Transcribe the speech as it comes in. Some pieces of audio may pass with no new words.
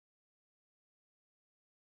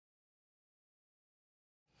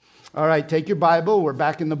All right, take your Bible. We're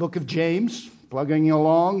back in the book of James, plugging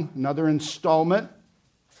along, another installment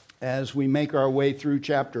as we make our way through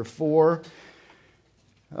chapter 4.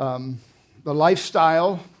 The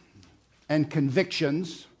lifestyle and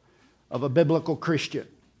convictions of a biblical Christian.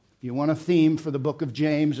 If you want a theme for the book of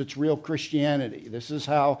James, it's real Christianity. This is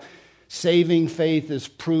how saving faith is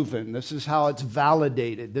proven. This is how it's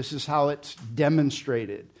validated. This is how it's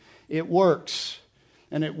demonstrated. It works.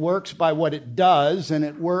 And it works by what it does, and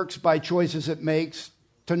it works by choices it makes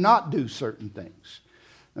to not do certain things.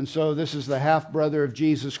 And so this is the half-brother of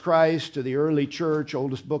Jesus Christ to the early church,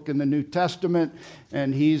 oldest book in the New Testament,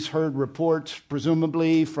 and he's heard reports,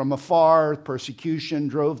 presumably from afar. Persecution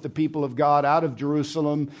drove the people of God out of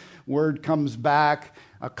Jerusalem. Word comes back,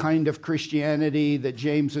 a kind of Christianity that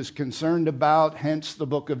James is concerned about, hence the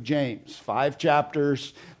book of James. 5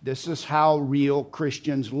 chapters. This is how real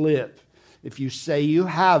Christians live. If you say you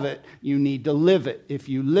have it, you need to live it. If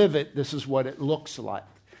you live it, this is what it looks like.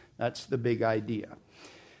 That's the big idea.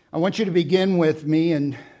 I want you to begin with me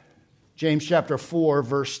in James chapter 4,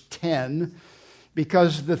 verse 10,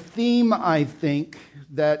 because the theme, I think,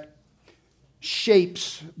 that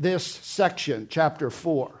shapes this section, chapter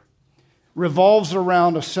 4, revolves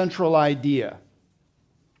around a central idea.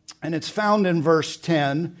 And it's found in verse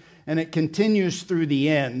 10, and it continues through the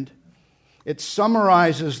end. It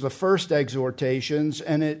summarizes the first exhortations,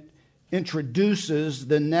 and it introduces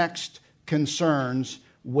the next concerns,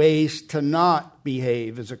 ways to not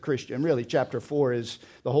behave as a Christian. Really, chapter 4 is,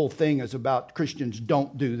 the whole thing is about Christians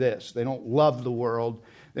don't do this. They don't love the world.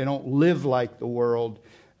 They don't live like the world.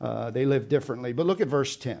 They live differently. But look at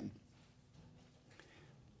verse 10.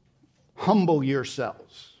 Humble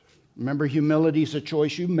yourselves. Remember, humility is a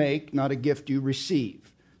choice you make, not a gift you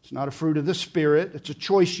receive. It's not a fruit of the Spirit. It's a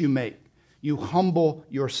choice you make. You humble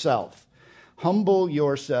yourself. Humble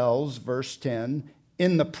yourselves, verse 10,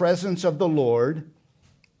 in the presence of the Lord.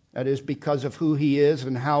 That is because of who He is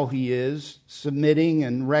and how He is, submitting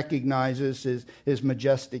and recognizes His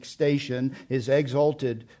majestic station, His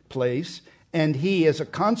exalted place. And He, as a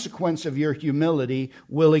consequence of your humility,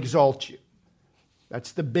 will exalt you.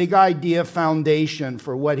 That's the big idea foundation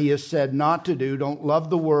for what He has said not to do. Don't love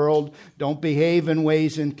the world. Don't behave in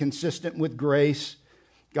ways inconsistent with grace.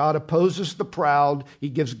 God opposes the proud. He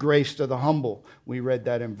gives grace to the humble. We read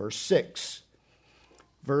that in verse 6.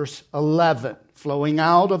 Verse 11, flowing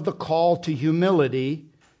out of the call to humility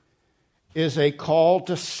is a call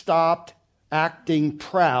to stop acting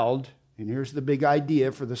proud. And here's the big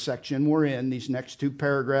idea for the section we're in, these next 2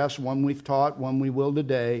 paragraphs, one we've taught, one we will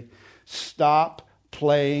today. Stop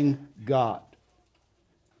playing God.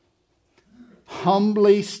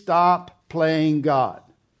 Humbly stop playing God.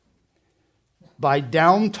 By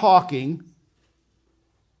down-talking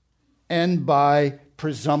and by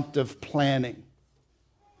presumptive planning.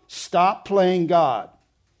 Stop playing God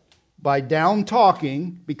by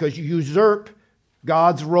down-talking because you usurp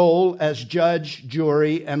God's role as judge,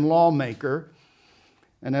 jury, and lawmaker.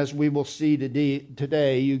 And as we will see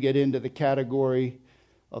today, you get into the category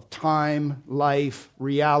of time, life,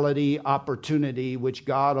 reality, opportunity, which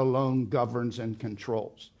God alone governs and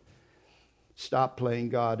controls. Stop playing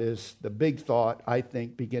God is the big thought, I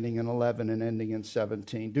think, beginning in 11 and ending in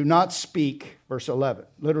 17. Do not speak, verse 11.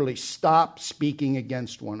 Literally, stop speaking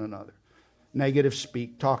against one another. Negative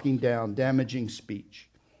speak, talking down, damaging speech.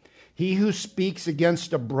 He who speaks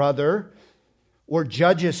against a brother or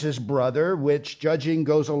judges his brother, which judging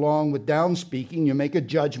goes along with down speaking. You make a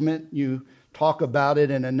judgment, you talk about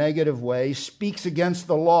it in a negative way, speaks against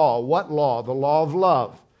the law. What law? The law of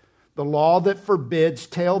love. The law that forbids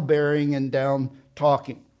tale-bearing and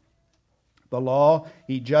down-talking. The law,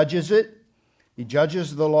 he judges it. He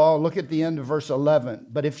judges the law. Look at the end of verse 11.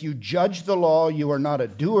 But if you judge the law, you are not a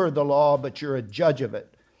doer of the law, but you're a judge of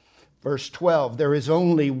it. Verse 12, there is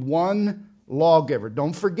only one lawgiver.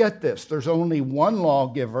 Don't forget this. There's only one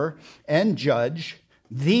lawgiver and judge,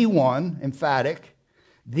 the one, emphatic,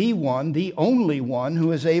 the one, the only one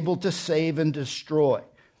who is able to save and destroy.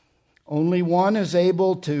 Only one is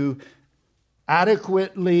able to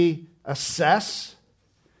adequately assess.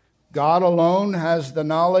 God alone has the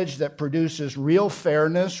knowledge that produces real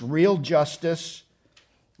fairness, real justice,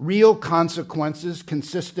 real consequences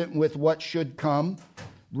consistent with what should come,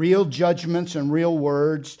 real judgments and real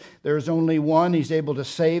words. There is only one He's able to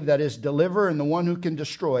save, that is, deliver, and the one who can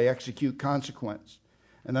destroy, execute consequence.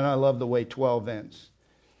 And then I love the way 12 ends.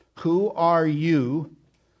 Who are you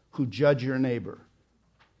who judge your neighbor?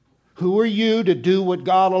 Who are you to do what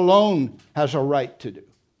God alone has a right to do?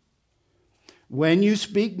 When you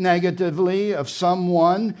speak negatively of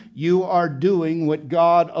someone, you are doing what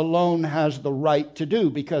God alone has the right to do,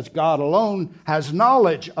 because God alone has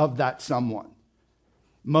knowledge of that someone,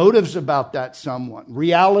 motives about that someone,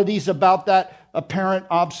 realities about that apparent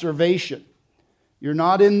observation. You're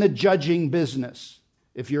not in the judging business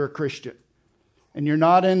if you're a Christian. And you're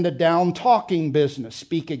not in the down-talking business,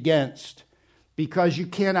 speak against, because you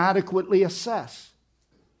can't adequately assess.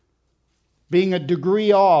 Being a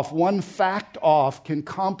degree off, one fact off, can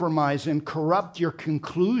compromise and corrupt your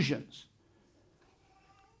conclusions.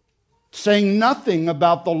 Saying nothing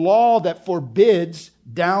about the law that forbids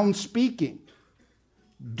down speaking.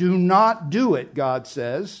 Do not do it, God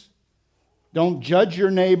says. Don't judge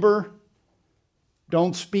your neighbor.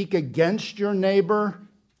 Don't speak against your neighbor.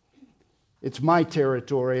 It's my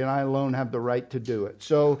territory, and I alone have the right to do it.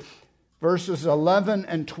 So verses 11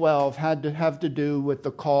 and 12 have to do with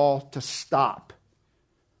the call to stop.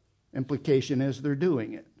 Implication is they're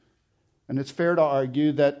doing it. And it's fair to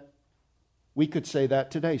argue that we could say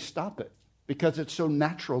that today, stop it, because it's so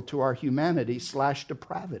natural to our humanity /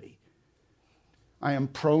 depravity. I am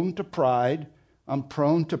prone to pride, I'm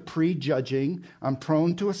prone to prejudging, I'm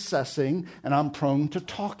prone to assessing, and I'm prone to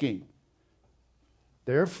talking.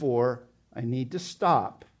 Therefore, I need to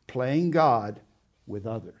stop playing God with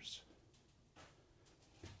others.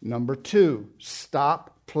 Number 2,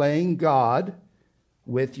 stop playing God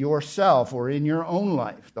with yourself or in your own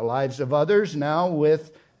life. The lives of others, now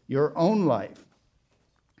with your own life.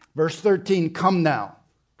 Verse 13, come now.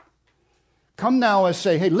 Come now is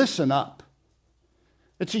say, hey, listen up.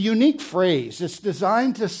 It's a unique phrase. It's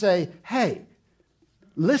designed to say, hey,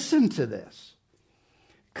 listen to this.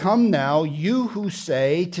 Come now, you who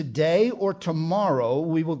say, today or tomorrow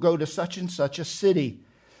we will go to such and such a city.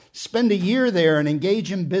 Spend a year there and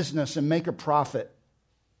engage in business and make a profit.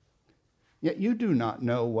 Yet you do not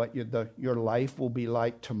know what your life will be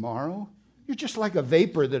like tomorrow. You're just like a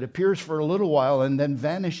vapor that appears for a little while and then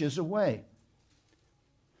vanishes away.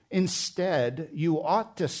 Instead, you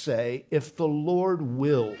ought to say, if the Lord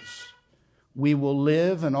wills, we will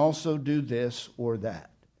live and also do this or that.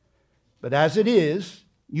 But as it is,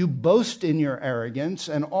 you boast in your arrogance,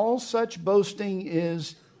 and all such boasting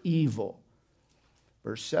is evil.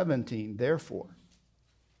 Verse 17, therefore,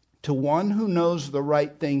 to one who knows the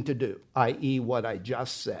right thing to do, i.e. what I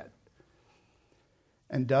just said,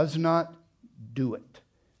 and does not do it,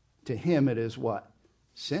 to him it is what?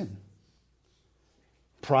 Sin.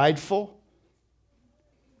 Prideful,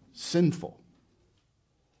 sinful,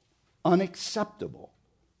 unacceptable.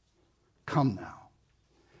 Come now.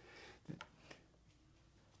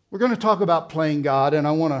 We're going to talk about playing God, and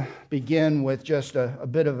I want to begin with just a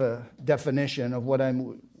bit of a definition of what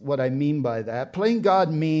I mean by that. Playing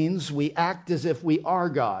God means we act as if we are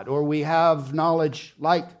God, or we have knowledge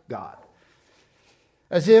like God.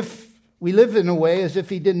 As if we live in a way as if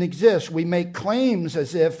he didn't exist. We make claims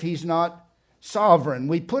as if he's not sovereign.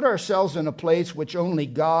 We put ourselves in a place which only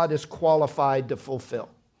God is qualified to fulfill.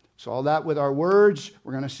 So all that with our words.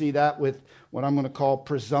 We're going to see that with what I'm going to call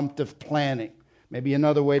presumptive planning. Maybe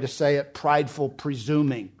another way to say it, prideful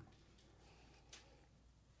presuming.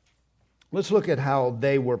 Let's look at how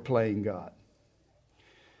they were playing God.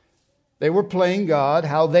 They were playing God,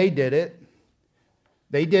 how they did it.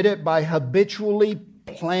 They did it by habitually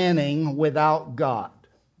planning without God.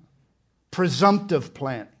 Presumptive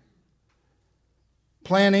planning.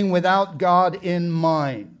 Planning without God in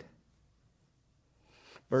mind.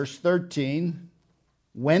 Verse 13,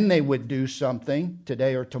 when they would do something,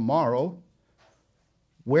 today or tomorrow,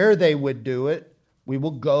 where they would do it, we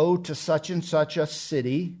will go to such and such a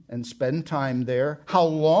city and spend time there. How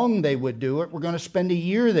long they would do it, we're going to spend a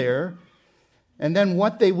year there. And then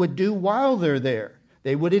what they would do while they're there,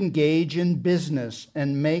 they would engage in business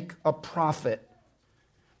and make a profit.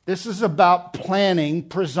 This is about planning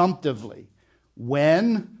presumptively.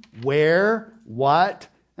 When, where, what,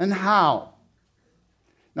 and how.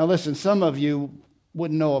 Now listen, some of you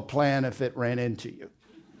wouldn't know a plan if it ran into you.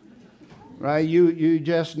 Right? You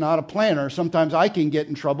just not a planner. Sometimes I can get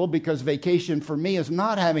in trouble because vacation for me is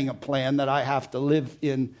not having a plan that I have to live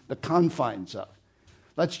in the confines of.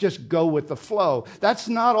 Let's just go with the flow. That's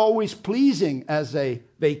not always pleasing as a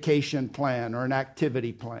vacation plan or an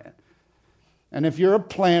activity plan. And if you're a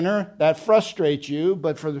planner, that frustrates you.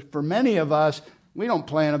 But for many of us, we don't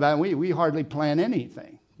plan about it. We hardly plan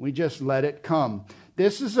anything. We just let it come.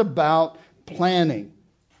 This is about planning.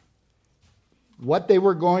 What they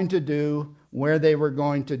were going to do, where they were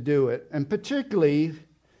going to do it, and particularly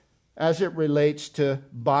as it relates to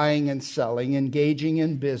buying and selling, engaging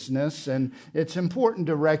in business. And it's important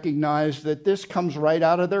to recognize that this comes right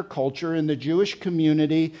out of their culture in the Jewish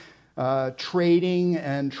community. trading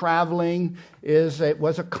and traveling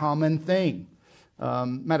was a common thing.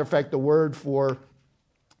 Matter of fact, the word for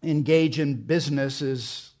engage in business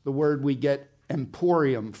is the word we get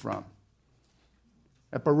emporium from.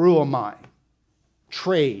 Eperuomai.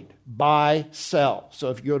 Trade, buy, sell.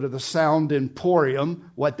 So if you go to the Sound Emporium,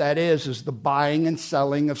 what that is the buying and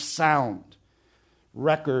selling of sound.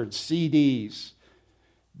 Records, CDs,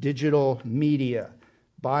 digital media,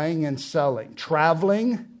 buying and selling.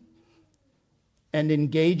 Traveling and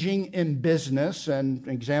engaging in business. And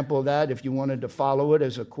an example of that, if you wanted to follow it,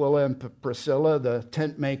 is Aquila and Priscilla, the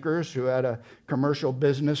tent makers who had a commercial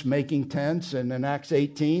business making tents. And in Acts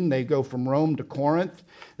 18, they go from Rome to Corinth.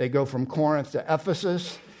 They go from Corinth to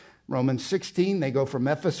Ephesus. Romans 16, they go from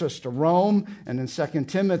Ephesus to Rome. And in 2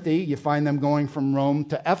 Timothy, you find them going from Rome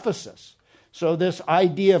to Ephesus. So this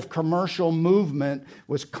idea of commercial movement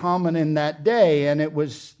was common in that day. And it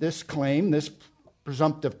was this claim, this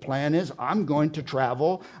presumptive plan is, I'm going to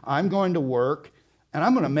travel, I'm going to work, and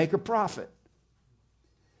I'm going to make a profit.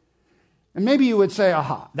 And maybe you would say,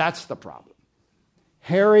 aha, that's the problem.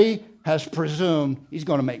 Harry has presumed he's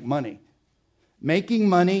going to make money. Making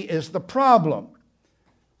money is the problem.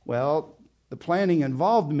 Well, the planning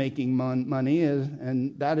involved making money,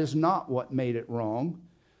 and that is not what made it wrong.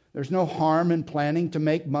 There's no harm in planning to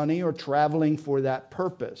make money or traveling for that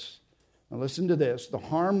purpose. Now listen to this. The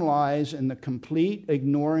harm lies in the complete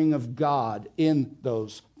ignoring of God in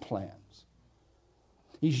those plans.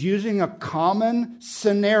 He's using a common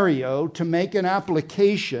scenario to make an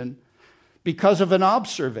application because of an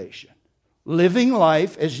observation. Living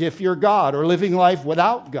life as if you're God, or living life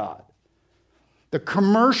without God. The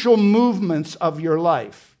commercial movements of your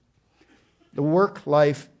life. The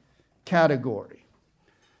work-life category.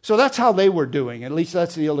 So that's how they were doing. At least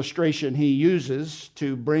that's the illustration he uses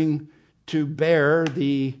to bring to bear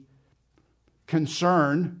the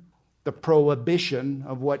concern, the prohibition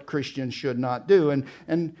of what Christians should not do.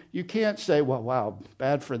 And you can't say, well, wow,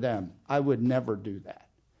 bad for them. I would never do that.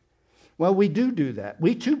 Well, we do that.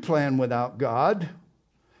 We too plan without God.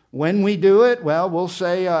 When we do it, well, we'll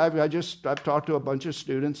say, I've talked to a bunch of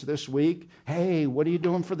students this week. Hey, what are you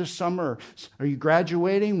doing for the summer? Are you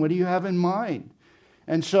graduating? What do you have in mind?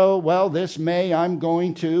 And so, well, this May I'm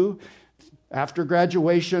going to. After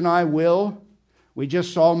graduation, I will. We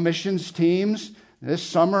just saw missions teams. This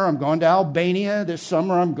summer, I'm going to Albania. This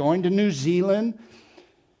summer, I'm going to New Zealand.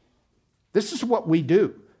 This is what we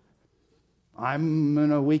do. I'm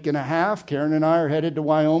in a week and a half. Karen and I are headed to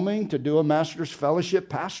Wyoming to do a Master's Fellowship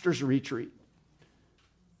Pastor's Retreat.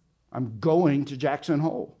 I'm going to Jackson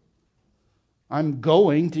Hole. I'm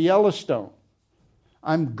going to Yellowstone.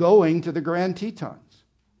 I'm going to the Grand Tetons.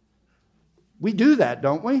 We do that,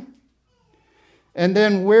 don't we? And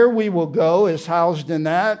then where we will go is housed in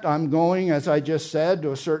that. I'm going, as I just said,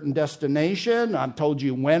 to a certain destination. I've told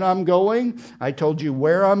you when I'm going. I told you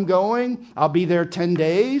where I'm going. I'll be there 10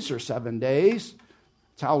 days or 7 days.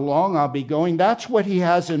 That's how long I'll be going. That's what he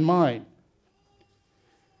has in mind.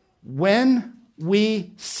 When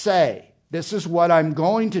we say, this is what I'm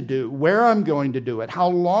going to do, where I'm going to do it, how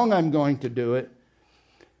long I'm going to do it,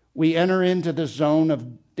 we enter into the zone of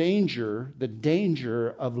danger, the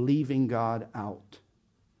danger of leaving God out.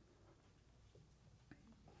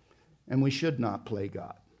 And we should not play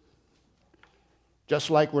God. Just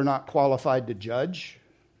like we're not qualified to judge,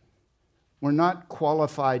 we're not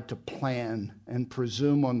qualified to plan and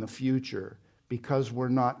presume on the future because we're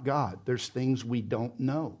not God. There's things we don't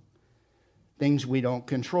know, things we don't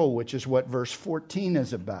control, which is what verse 14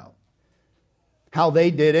 is about. How they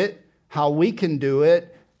did it, how we can do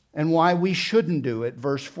it, and why we shouldn't do it.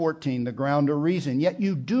 Verse 14, the ground of reason. Yet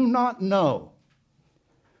you do not know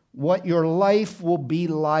what your life will be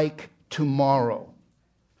like tomorrow.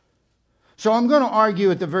 So I'm going to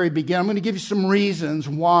argue at the very beginning. I'm going to give you some reasons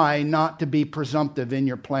why not to be presumptive in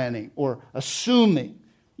your planning or assuming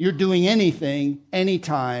you're doing anything,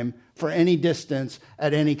 anytime, for any distance,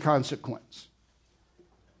 at any consequence.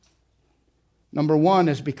 Number one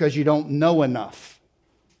is because you don't know enough.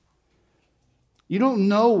 You don't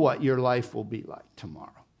know what your life will be like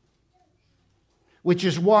tomorrow. Which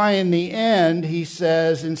is why in the end he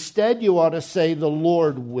says, instead you ought to say the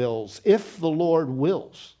Lord wills, if the Lord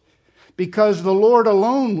wills. Because the Lord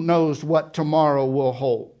alone knows what tomorrow will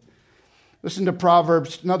hold. Listen to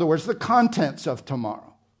Proverbs, in other words, the contents of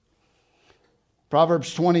tomorrow.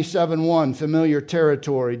 Proverbs 27:1, familiar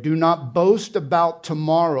territory. Do not boast about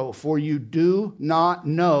tomorrow, for you do not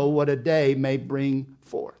know what a day may bring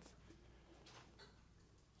forth.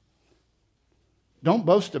 Don't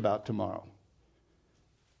boast about tomorrow.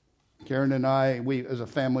 Karen and I, we as a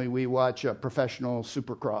family, we watch professional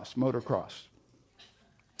supercross, motocross.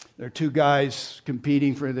 There are two guys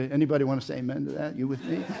competing for anybody want to say amen to that? You with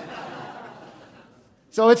me?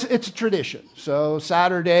 So it's a tradition. So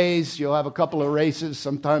Saturdays, you'll have a couple of races.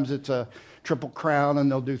 Sometimes it's a Triple Crown,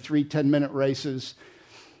 and they'll do 3 10-minute races.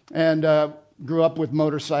 And grew up with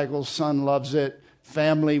motorcycles. Son loves it.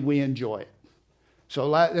 Family, we enjoy it.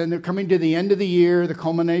 So, and they're coming to the end of the year, the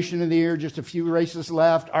culmination of the year, just a few races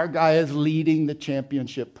left. Our guy is leading the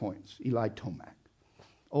championship points, Eli Tomac.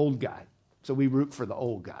 Old guy. So we root for the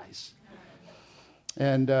old guys.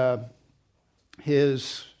 And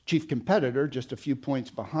his chief competitor, just a few points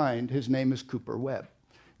behind, his name is Cooper Webb.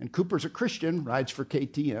 And Cooper's a Christian, rides for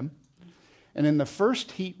KTM. And in the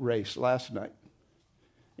first heat race last night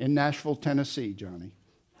in Nashville, Tennessee, Johnny,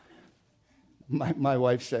 my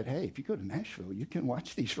wife said, hey, if you go to Nashville, you can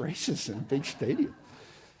watch these races in a big stadium.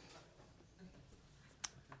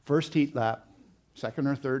 First heat lap, second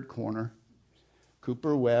or third corner,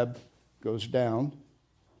 Cooper Webb goes down,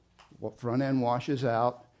 front end washes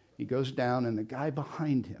out, he goes down, and the guy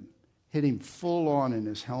behind him hit him full on in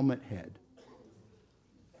his helmet head.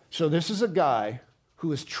 So this is a guy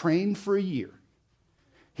who is trained for a year.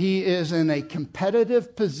 He is in a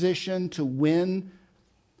competitive position to win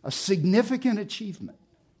a significant achievement.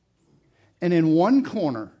 And in one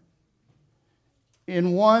corner,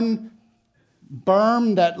 in one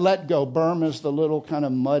berm that let go, berm is the little kind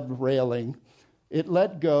of mud railing, it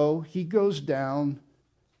let go, he goes down,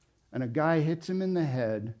 and a guy hits him in the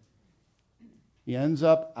head. He ends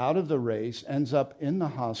up out of the race, ends up in the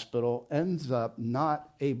hospital, ends up not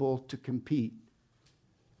able to compete.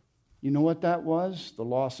 You know what that was? The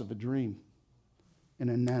loss of a dream in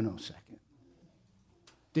a nanosecond.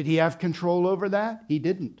 Did he have control over that? He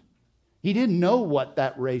didn't. He didn't know what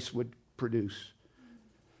that race would produce.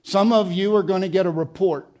 Some of you are going to get a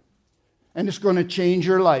report, and it's going to change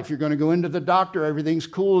your life. You're going to go into the doctor, everything's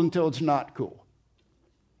cool until it's not cool.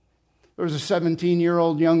 There was a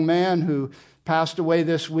 17-year-old young man who passed away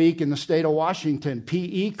this week in the state of Washington,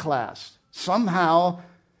 PE class. Somehow,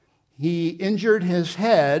 he injured his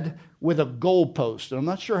head with a goalpost. And I'm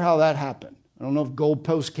not sure how that happened. I don't know if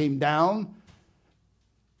goalpost came down.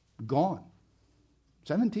 Gone.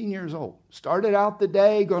 17 years old. Started out the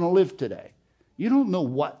day, going to live today. You don't know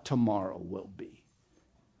what tomorrow will be.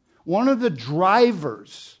 One of the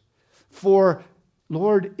drivers for,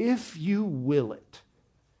 Lord, if you will it,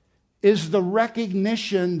 is the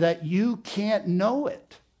recognition that you can't know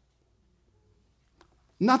it.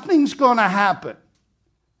 Nothing's going to happen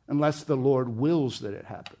unless the Lord wills that it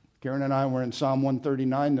happen. Karen and I were in Psalm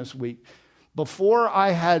 139 this week. Before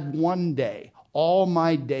I had one day, all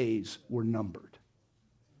my days were numbered.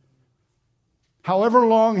 However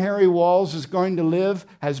long Harry Walls is going to live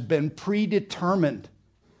has been predetermined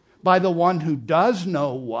by the one who does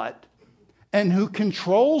know what and who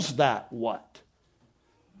controls that what.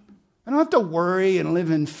 I don't have to worry and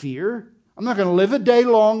live in fear. I'm not going to live a day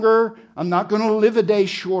longer. I'm not going to live a day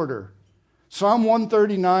shorter. Psalm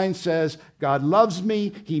 139 says, God loves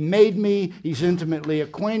me, He made me, He's intimately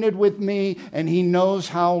acquainted with me, and He knows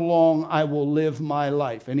how long I will live my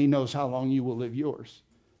life, and He knows how long you will live yours.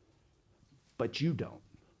 But you don't.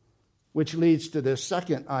 Which leads to this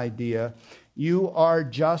second idea. You are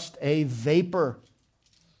just a vapor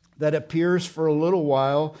that appears for a little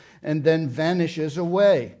while and then vanishes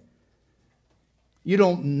away. You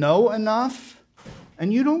don't know enough,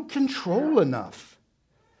 and you don't control enough.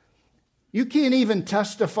 You can't even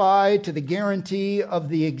testify to the guarantee of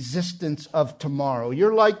the existence of tomorrow.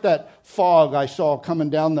 You're like that fog I saw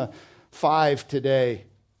coming down the 5 today,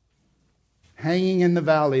 hanging in the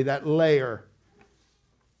valley, that layer.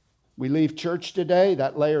 We leave church today,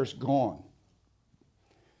 that layer's gone.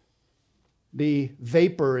 The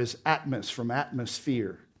vapor is atmos, from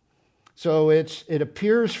atmosphere. So it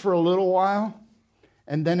appears for a little while,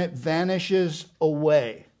 and then it vanishes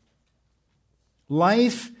away.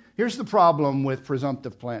 Life, here's the problem with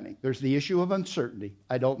presumptive planning. There's the issue of uncertainty.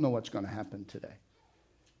 I don't know what's going to happen today.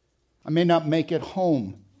 I may not make it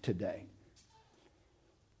home today.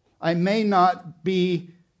 I may not be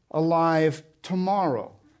alive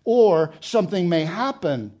tomorrow. Or something may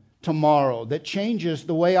happen tomorrow that changes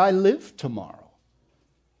the way I live tomorrow.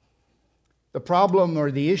 The problem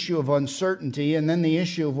or the issue of uncertainty, and then the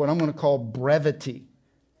issue of what I'm going to call brevity.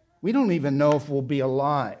 We don't even know if we'll be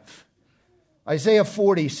alive. Isaiah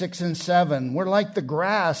 40, 6 and 7, we're like the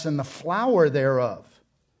grass and the flower thereof.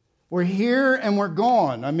 We're here and we're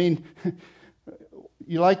gone. I mean,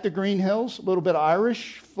 you like the Green Hills? A little bit of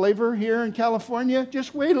Irish flavor here in California?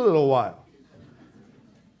 Just wait a little while.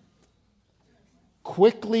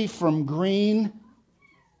 Quickly from green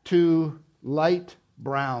to light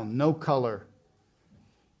brown, no color.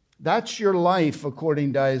 That's your life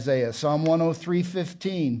according to Isaiah. Psalm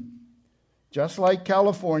 103:15. Just like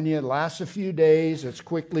California, it lasts a few days. It's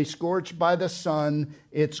quickly scorched by the sun.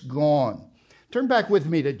 It's gone. Turn back with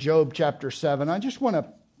me to Job chapter 7. I just want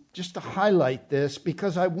to highlight this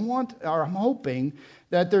because I'm hoping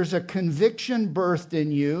that there's a conviction birthed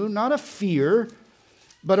in you, not a fear,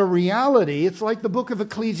 but a reality. It's like the book of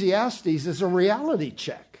Ecclesiastes is a reality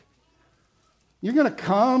check. You're going to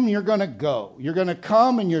come, you're going to go. You're going to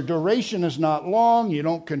come and your duration is not long. You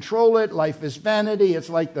don't control it. Life is vanity. It's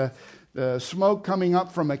like the smoke coming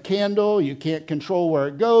up from a candle. You can't control where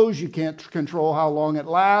it goes. You can't control how long it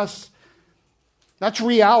lasts. That's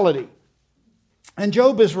reality. And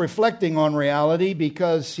Job is reflecting on reality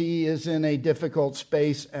because he is in a difficult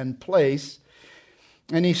space and place.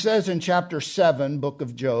 And he says in chapter 7, book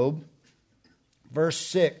of Job, verse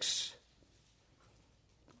 6,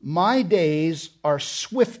 "My days are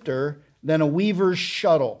swifter than a weaver's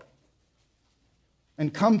shuttle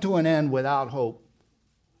and come to an end without hope."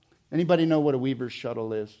 Anybody know what a weaver's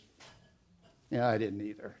shuttle is? Yeah, I didn't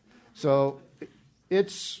either. So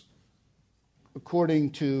it's,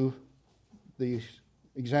 according to the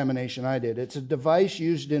examination I did, it's a device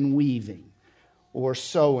used in weaving or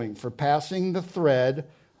sewing for passing the thread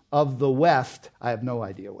of the weft, I have no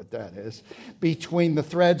idea what that is, between the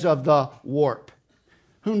threads of the warp.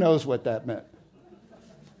 Who knows what that meant?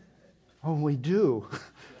 Oh, we do.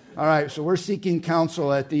 All right, so we're seeking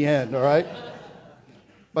counsel at the end, all right?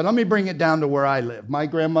 But let me bring it down to where I live. My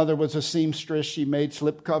grandmother was a seamstress. She made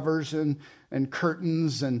slipcovers and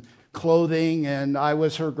curtains and clothing, and I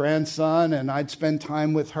was her grandson, and I'd spend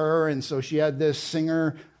time with her, and so she had this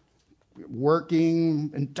Singer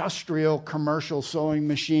working industrial commercial sewing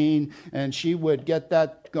machine, and she would get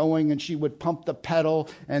that going, and she would pump the pedal,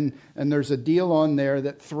 and there's a deal on there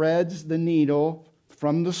that threads the needle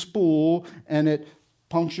from the spool, and it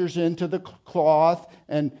punctures into the cloth,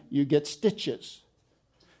 and you get stitches.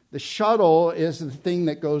 The shuttle is the thing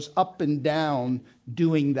that goes up and down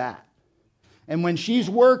doing that. And when she's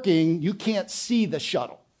working, you can't see the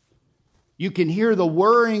shuttle. You can hear the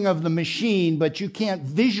whirring of the machine, but you can't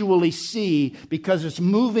visually see because it's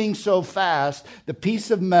moving so fast, the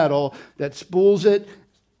piece of metal that spools it,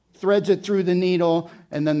 threads it through the needle,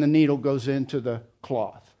 and then the needle goes into the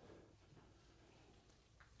cloth.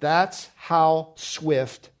 That's how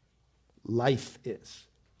swift life is,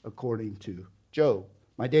 according to Job.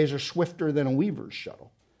 My days are swifter than a weaver's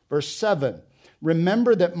shuttle. Verse 7,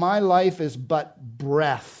 "Remember that my life is but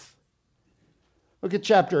breath." Look at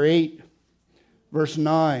chapter 8, verse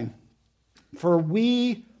 9. "For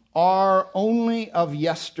we are only of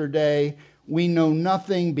yesterday. We know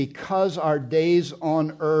nothing because our days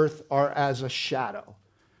on earth are as a shadow."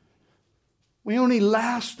 We only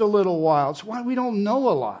last a little while. It's why we don't know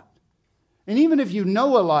a lot. And even if you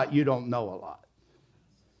know a lot, you don't know a lot.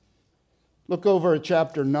 Look over at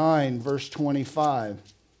chapter 9, verse 25.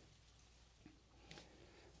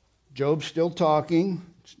 Job's still talking.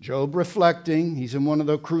 It's Job reflecting. He's in one of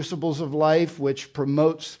the crucibles of life which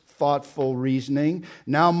promotes thoughtful reasoning.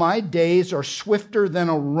 "Now my days are swifter than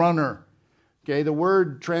a runner." Okay, the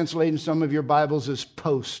word translated in some of your Bibles is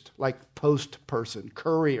post, like post person,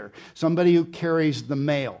 courier, somebody who carries the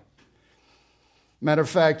mail. Matter of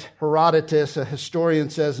fact, Herodotus, a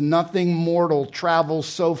historian, says nothing mortal travels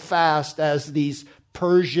so fast as these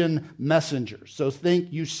Persian messengers. So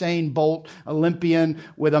think Usain Bolt, Olympian,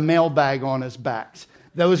 with a mailbag on his back.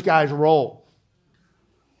 Those guys roll.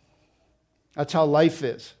 That's how life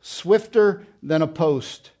is. Swifter than a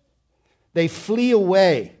post. They flee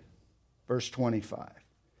away. Verse 25.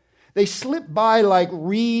 They slip by like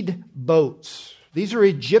reed boats. These are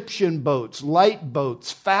Egyptian boats, light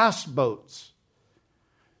boats, fast boats.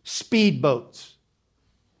 Speedboats.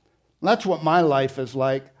 That's what my life is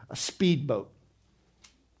like, a speedboat.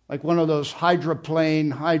 Like one of those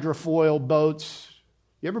hydroplane, hydrofoil boats.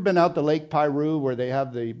 You ever been out to Lake Piru where they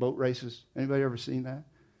have the boat races? Anybody ever seen that?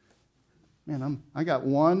 Man, I got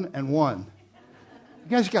one and one. You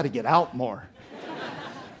guys got to get out more.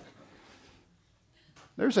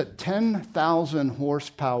 There's a 10,000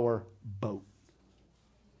 horsepower boat.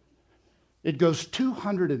 It goes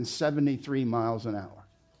 273 miles an hour.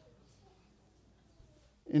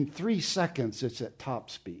 In 3 seconds, it's at top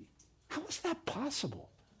speed. How is that possible?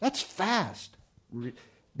 That's fast.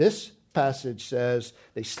 This passage says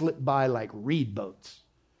they slip by like reed boats.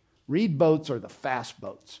 Reed boats are the fast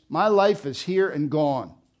boats. My life is here and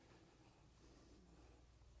gone.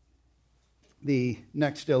 The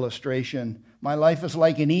next illustration, my life is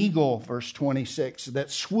like an eagle, verse 26, that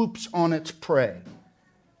swoops on its prey.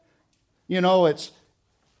 You know, it's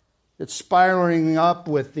It's spiraling up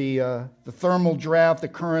with the thermal draft, the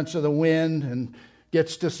currents of the wind, and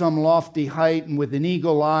gets to some lofty height, and with an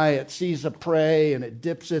eagle eye, it sees a prey, and it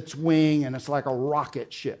dips its wing, and it's like a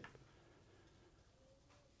rocket ship.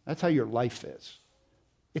 That's how your life is.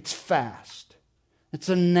 It's fast. It's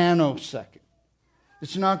a nanosecond.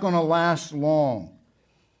 It's not going to last long.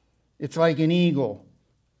 It's like an eagle,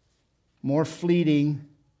 more fleeting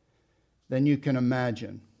than you can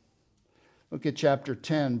imagine. Look at chapter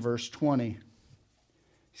 10, verse 20. He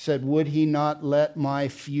said, would he not let my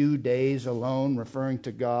few days alone, referring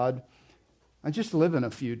to God? I just live in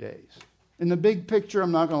a few days. In the big picture,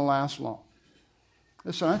 I'm not going to last long.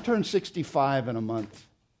 Listen, I turned 65 in a month.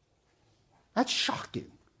 That's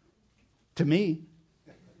shocking to me.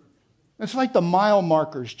 It's like the mile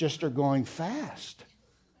markers just are going fast.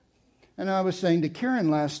 And I was saying to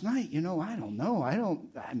Karen last night, I don't know.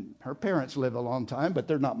 Her parents live a long time, but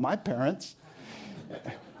they're not my parents.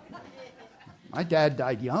 My dad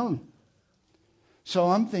died young. So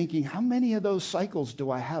I'm thinking, how many of those cycles do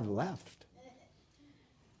I have left?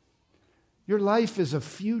 Your life is a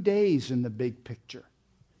few days in the big picture.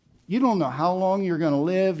 You don't know how long you're going to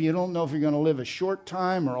live. You don't know if you're going to live a short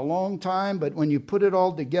time or a long time. But when you put it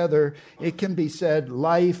all together, it can be said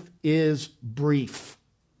life is brief.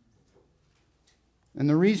 And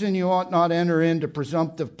the reason you ought not enter into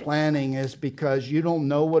presumptive planning is because you don't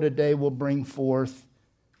know what a day will bring forth.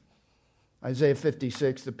 Isaiah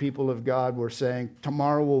 56, the people of God were saying,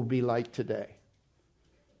 tomorrow will be like today.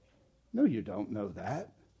 No, you don't know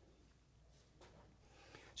that.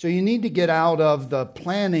 So you need to get out of the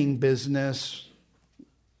planning business,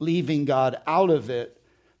 leaving God out of it,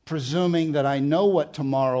 presuming that I know what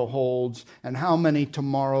tomorrow holds and how many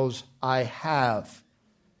tomorrows I have.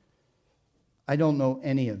 I don't know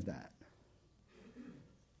any of that.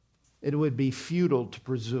 It would be futile to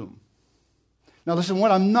presume. Now listen,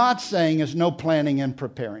 what I'm not saying is no planning and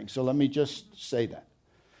preparing. So let me just say that.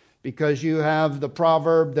 Because you have the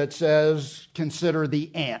proverb that says, consider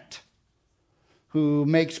the ant, who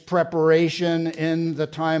makes preparation in the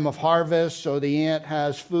time of harvest, so the ant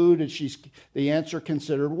has food, and the ants are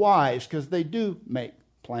considered wise because they do make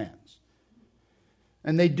plans.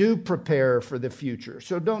 And they do prepare for the future.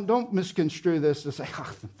 So don't misconstrue this to say,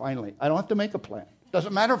 finally, I don't have to make a plan.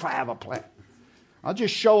 Doesn't matter if I have a plan. I'll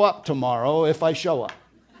just show up tomorrow if I show up.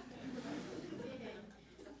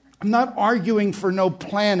 I'm not arguing for no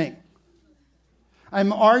planning.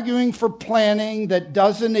 I'm arguing for planning that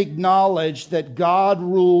doesn't acknowledge that God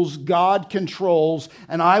rules, God controls,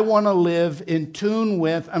 and I want to live in tune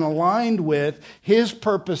with and aligned with His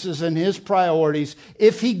purposes and His priorities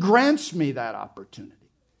if He grants me that opportunity.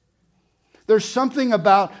 There's something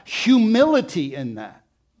about humility in that,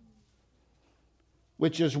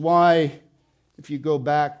 which is why, if you go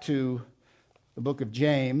back to the book of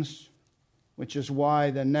James, which is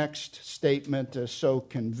why the next statement is so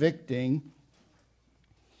convicting.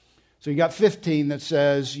 So you got 15 that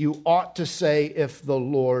says, you ought to say if the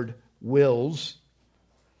Lord wills.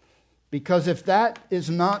 Because if that is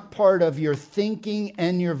not part of your thinking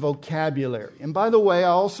and your vocabulary, and by the way, I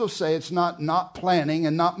also say it's not planning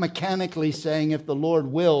and not mechanically saying if the Lord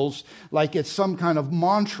wills, like it's some kind of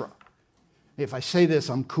mantra. If I say this,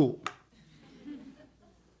 I'm cool.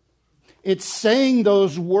 It's saying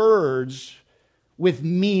those words with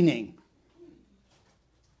meaning.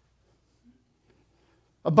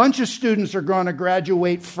 A bunch of students are going to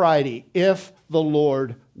graduate Friday, if the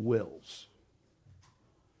Lord wills.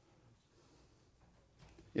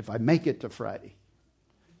 If I make it to Friday.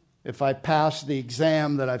 If I pass the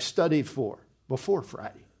exam that I've studied for before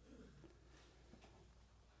Friday.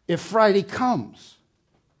 If Friday comes,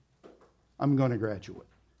 I'm going to graduate,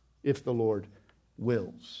 if the Lord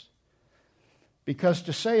wills. Because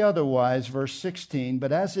to say otherwise, verse 16,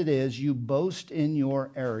 but as it is, you boast in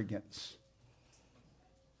your arrogance.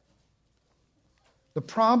 The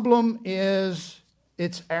problem is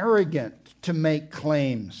it's arrogant to make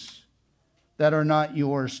claims that are not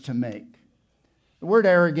yours to make. The word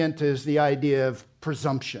arrogant is the idea of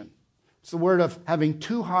presumption. It's the word of having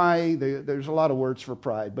too high, there's a lot of words for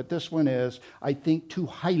pride, but this one is, I think too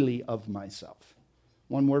highly of myself.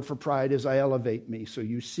 One word for pride is I elevate me, so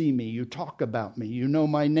you see me, you talk about me, you know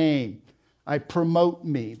my name. I promote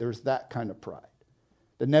me. There's that kind of pride.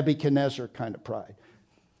 The Nebuchadnezzar kind of pride.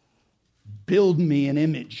 Build me an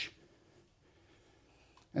image.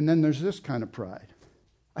 And then there's this kind of pride.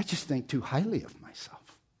 I just think too highly of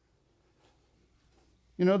myself.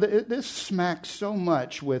 You know, this smacks so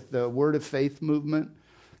much with the Word of Faith movement,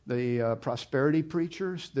 the prosperity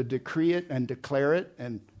preachers, the decree it and declare it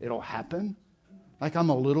and it'll happen. Like I'm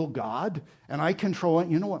a little God and I control it.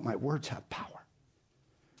 You know what? My words have power.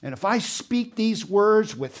 And if I speak these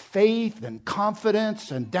words with faith and confidence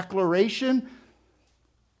and declaration,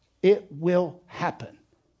 it will happen.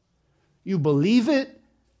 You believe it,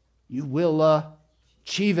 you will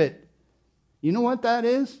achieve it. You know what that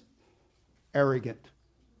is? Arrogant.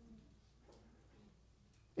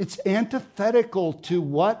 It's antithetical to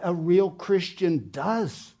what a real Christian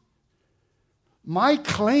does. My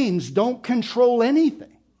claims don't control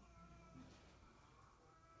anything.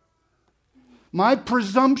 My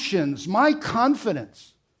presumptions, my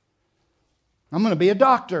confidence. I'm going to be a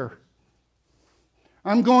doctor.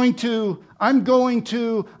 I'm going to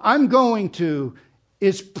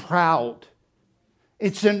is proud.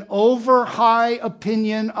 It's an over high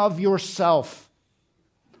opinion of yourself.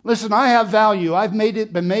 Listen, I have value. I've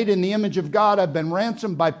been made in the image of God. I've been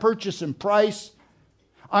ransomed by purchase and price.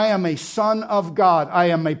 I am a son of God. I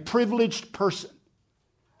am a privileged person.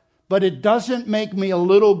 But it doesn't make me a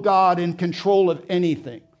little God in control of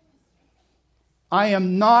anything. I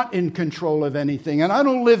am not in control of anything. And I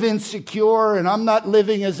don't live insecure, and I'm not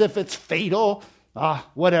living as if it's fatal.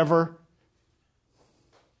 Whatever.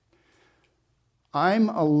 I'm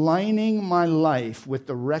aligning my life with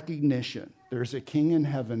the recognition there's a king in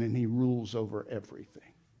heaven and he rules over everything.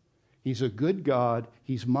 He's a good God.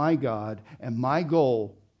 He's my God. And my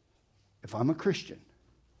goal, if I'm a Christian,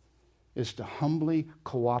 is to humbly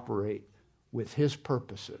cooperate with his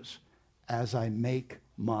purposes as I make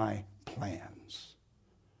my plans.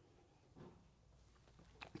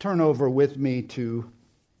 Turn over with me to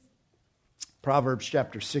Proverbs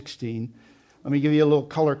chapter 16. Let me give you a little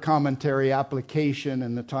color commentary application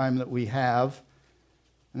in the time that we have.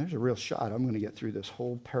 And there's a real shot. I'm going to get through this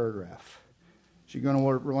whole paragraph. So you're going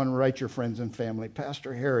to want to write your friends and family.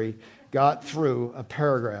 Pastor Harry got through a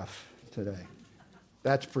paragraph today.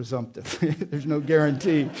 That's presumptive. There's no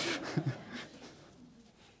guarantee.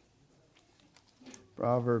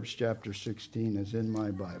 Proverbs chapter 16 is in my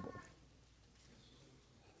Bible.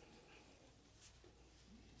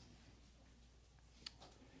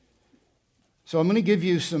 So I'm going to give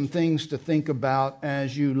you some things to think about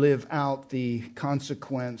as you live out the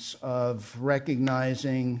consequence of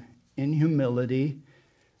recognizing in humility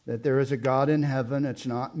that there is a God in heaven. It's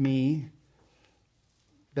not me.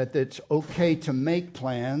 That it's okay to make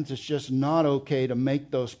plans. It's just not okay to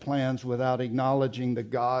make those plans without acknowledging the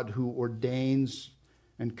God who ordains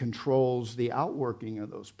and controls the outworking of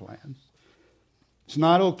those plans. It's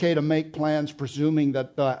not okay to make plans presuming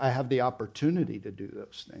that I have the opportunity to do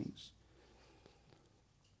those things.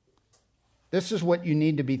 This is what you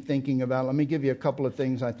need to be thinking about. Let me give you a couple of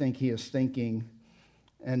things I think he is thinking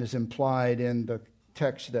and is implied in the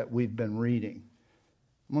text that we've been reading.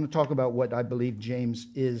 I'm going to talk about what I believe James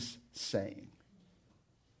is saying.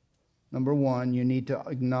 Number one, you need to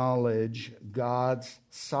acknowledge God's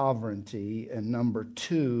sovereignty. And number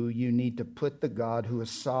two, you need to put the God who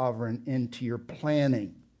is sovereign into your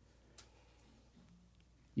planning.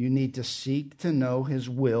 You need to seek to know his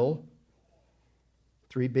will.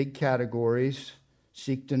 Three big categories.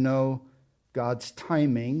 Seek to know God's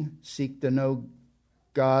timing. Seek to know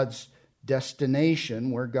God's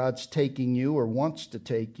destination, where God's taking you or wants to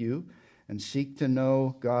take you. And seek to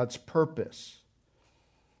know God's purpose.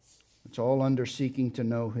 It's all under seeking to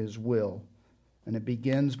know his will. And it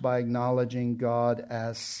begins by acknowledging God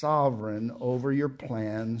as sovereign over your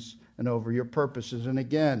plans and over your purposes. And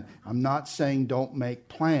again, I'm not saying don't make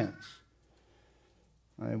plans.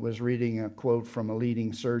 I was reading a quote from a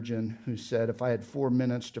leading surgeon who said, if I had 4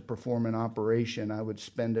 minutes to perform an operation, I would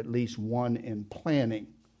spend at least 1 in planning.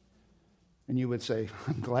 And you would say,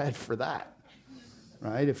 I'm glad for that,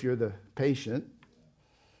 right? If you're the patient.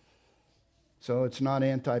 So it's not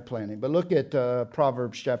anti-planning. But look at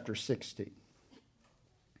Proverbs chapter 16.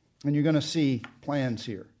 And you're going to see plans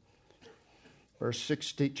here.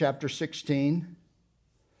 Chapter 16.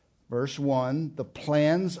 Verse 1, the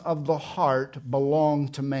plans of the heart belong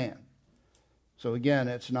to man. So again,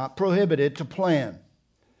 it's not prohibited to plan.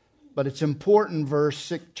 But it's important,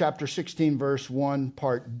 chapter 16, verse 1,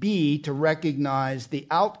 part B, to recognize the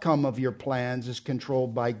outcome of your plans is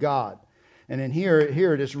controlled by God. And in here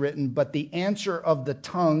it is written, but the answer of the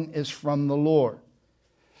tongue is from the Lord.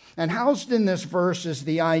 And housed in this verse is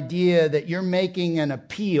the idea that you're making an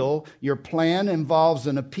appeal. Your plan involves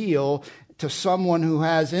an appeal to someone who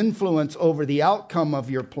has influence over the outcome of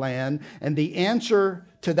your plan, and the answer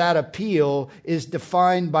to that appeal is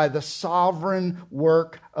defined by the sovereign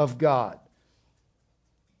work of God.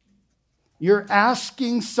 You're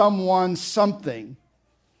asking someone something.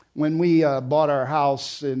 When we bought our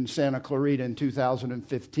house in Santa Clarita in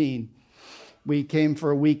 2015, we came for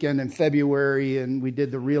a weekend in February, and we did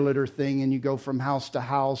the realtor thing, and you go from house to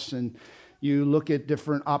house, and You look at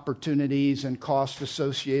different opportunities and costs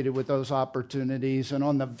associated with those opportunities. And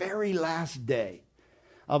on the very last day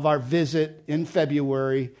of our visit in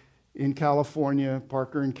February in California,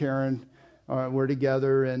 Parker and Karen we're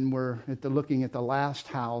together, and we're looking at the last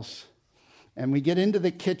house. And we get into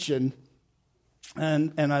the kitchen,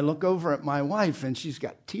 and I look over at my wife, and she's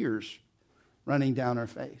got tears running down her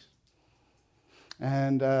face.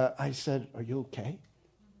 And I said, "Are you okay?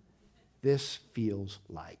 This feels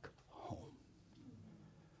like home."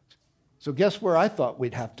 So guess where I thought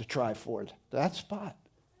we'd have to try for that spot?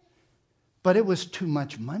 But it was too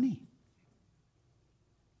much money.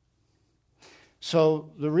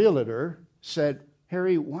 So the realtor said,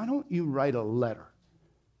 "Harry, why don't you write a letter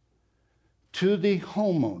to the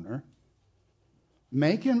homeowner,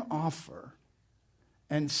 make an offer,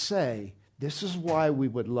 and say, this is why we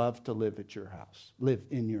would love to live in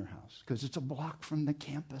your house, because it's a block from the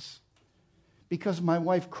campus." Because my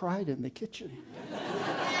wife cried in the kitchen.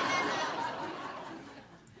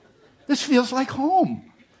 This feels like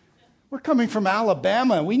home. We're coming from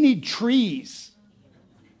Alabama. We need trees.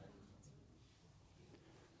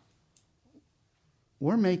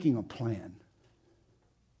 We're making a plan,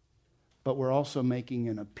 but we're also making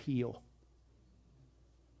an appeal.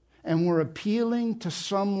 And we're appealing to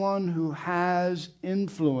someone who has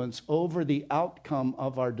influence over the outcome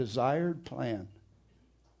of our desired plan.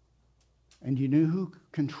 And you know who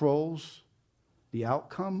controls the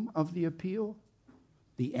outcome of the appeal?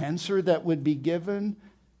 The answer that would be given,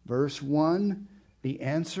 verse 1, the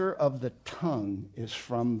answer of the tongue is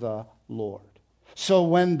from the Lord. So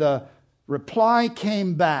when the reply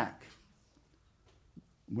came back,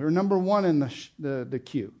 we were number one in the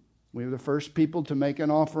queue. We were the first people to make an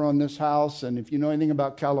offer on this house, and if you know anything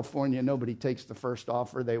about California, nobody takes the first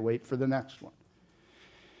offer, they wait for the next one.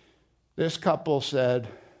 This couple said,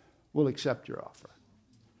 "We'll accept your offer."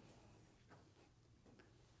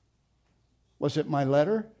 Was it my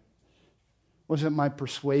letter? Was it my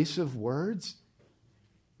persuasive words?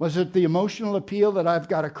 Was it the emotional appeal that I've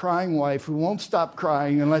got a crying wife who won't stop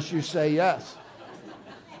crying unless you say yes?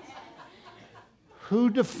 Who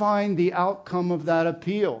defined the outcome of that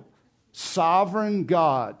appeal? Sovereign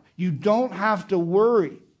God. You don't have to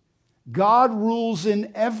worry. God rules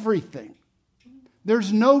in everything.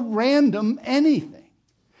 There's no random anything.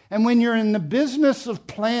 And when you're in the business of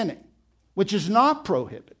planning, which is not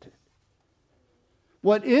prohibited,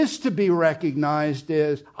 what is to be recognized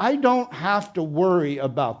is, I don't have to worry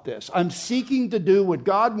about this. I'm seeking to do what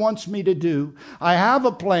God wants me to do. I have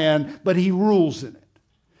a plan, but He rules in it.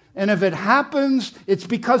 And if it happens, it's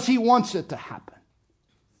because He wants it to happen.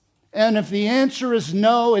 And if the answer is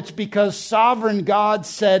no, it's because sovereign God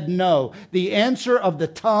said no. The answer of the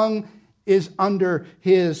tongue is under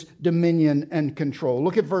His dominion and control.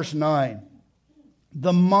 Look at verse 9.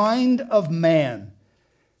 The mind of man,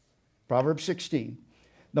 Proverbs 16,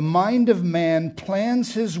 the mind of man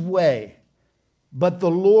plans his way, but the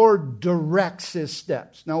Lord directs his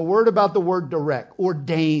steps. Now, a word about the word direct.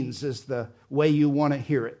 Ordains is the way you want to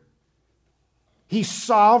hear it. He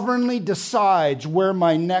sovereignly decides where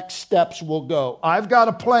my next steps will go. I've got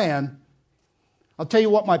a plan. I'll tell you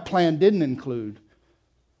what my plan didn't include.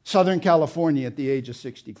 Southern California at the age of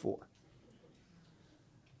 64.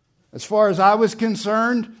 As far as I was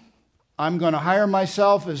concerned, I'm going to hire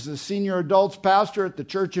myself as the senior adults pastor at the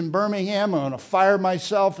church in Birmingham. I'm going to fire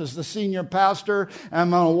myself as the senior pastor, and I'm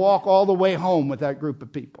going to walk all the way home with that group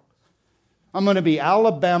of people. I'm going to be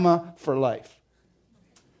Alabama for life.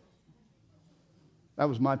 That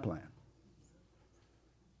was my plan.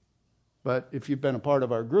 But if you've been a part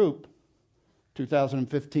of our group,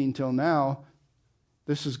 2015 till now,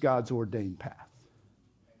 this is God's ordained path.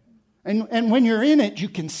 And when you're in it, you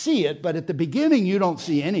can see it, but at the beginning, you don't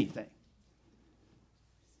see anything.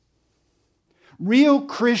 Real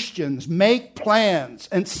Christians make plans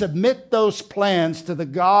and submit those plans to the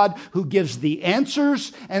God who gives the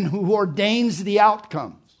answers and who ordains the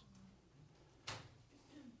outcomes.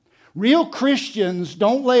 Real Christians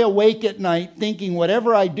don't lay awake at night thinking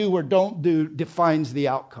whatever I do or don't do defines the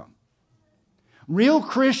outcome. Real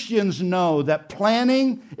Christians know that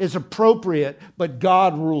planning is appropriate, but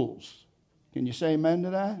God rules. Can you say amen to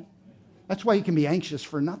that? That's why you can be anxious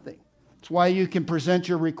for nothing. That's why you can present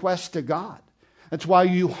your requests to God. That's why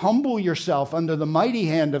you humble yourself under the mighty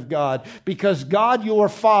hand of God, because God, your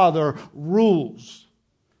Father, rules.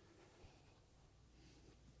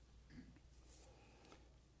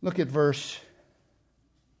 Look at verse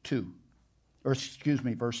 3.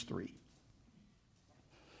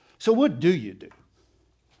 So what do you do?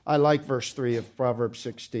 I like verse 3 of Proverbs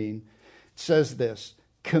 16. It says this,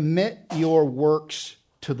 commit your works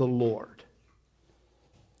to the Lord.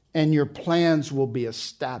 and your plans will be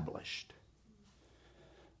established.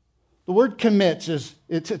 The word commits it's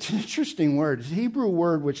an interesting word. It's a Hebrew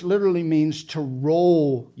word which literally means to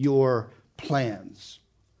roll your plans.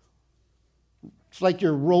 It's like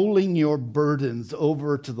you're rolling your burdens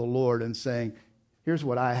over to the Lord and saying, here's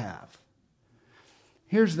what I have.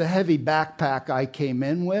 Here's the heavy backpack I came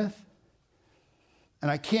in with,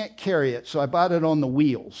 and I can't carry it, so I bought it on the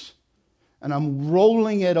wheels. And I'm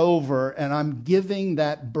rolling it over, and I'm giving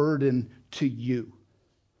that burden to you.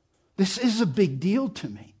 This is a big deal to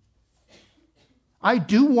me. I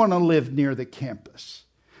do want to live near the campus.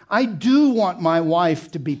 I do want my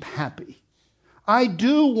wife to be happy. I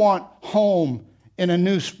do want home in a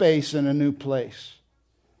new space, in a new place.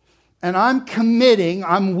 And I'm committing,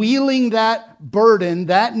 I'm wheeling that burden,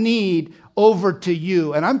 that need over to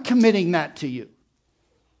you. And I'm committing that to you.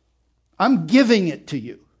 I'm giving it to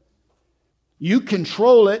you. You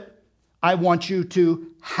control it. I want you to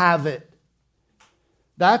have it.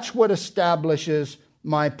 That's what establishes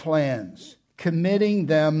my plans. Committing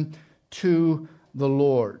them to the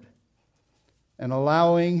Lord. And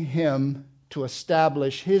allowing Him to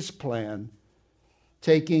establish His plan,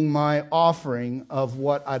 taking my offering of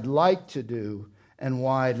what I'd like to do and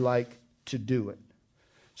why I'd like to do it.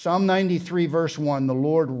 Psalm 93 verse 1, the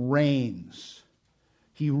Lord reigns.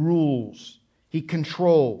 He rules. He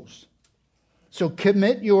controls. So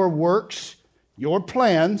commit your works, your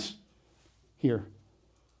plans, here.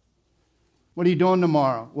 What are you doing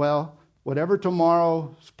tomorrow? Well, whatever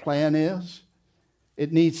tomorrow's plan is,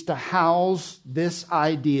 it needs to house this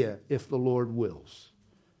idea, if the Lord wills.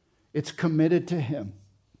 It's committed to Him.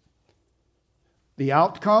 The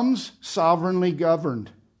outcomes, sovereignly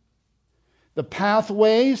governed. The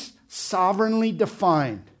pathways, sovereignly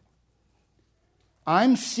defined.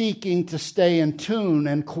 I'm seeking to stay in tune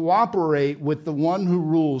and cooperate with the one who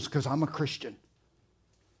rules because I'm a Christian.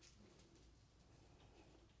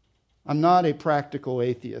 I'm not a practical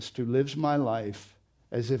atheist who lives my life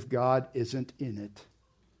as if God isn't in it.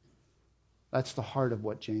 That's the heart of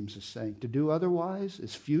what James is saying. To do otherwise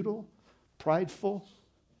is futile, prideful,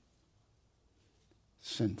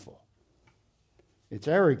 sinful. It's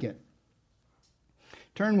arrogant.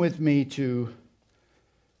 Turn with me to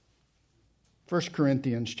 1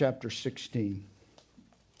 Corinthians chapter 16.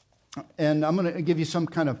 And I'm going to give you some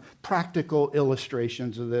kind of practical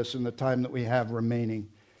illustrations of this in the time that we have remaining.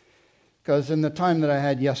 Because in the time that I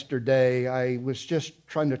had yesterday, I was just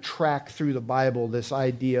trying to track through the Bible this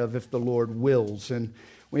idea of if the Lord wills. And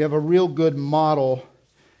we have a real good model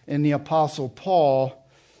in the Apostle Paul,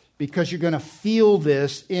 because you're going to feel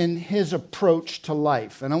this in his approach to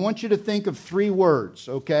life. And I want you to think of three words,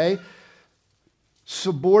 okay?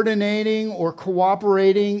 Subordinating or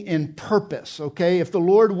cooperating in purpose, okay? If the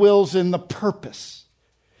Lord wills in the purpose.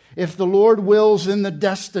 If the Lord wills in the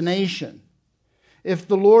destination. If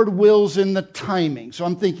the Lord wills in the timing. So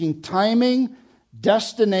I'm thinking timing,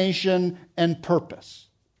 destination, and purpose.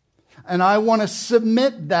 And I want to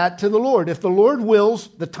submit that to the Lord. If the Lord wills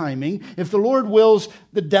the timing, if the Lord wills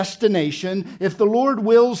the destination, if the Lord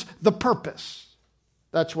wills the purpose.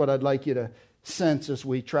 That's what I'd like you to sense as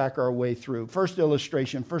we track our way through. First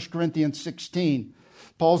illustration, 1 Corinthians 16.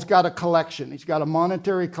 Paul's got a collection. He's got a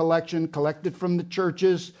monetary collection collected from the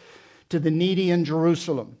churches to the needy in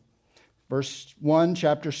Jerusalem. Verse 1,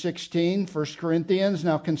 chapter 16, 1 Corinthians.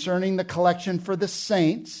 Now concerning the collection for the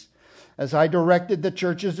saints, as I directed the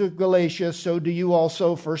churches of Galatia, so do you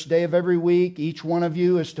also. First day of every week, each one of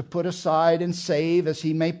you is to put aside and save as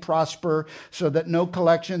he may prosper, so that no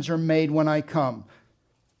collections are made when I come.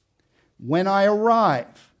 When I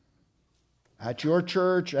arrive at your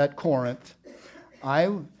church at Corinth,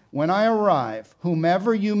 when I arrive,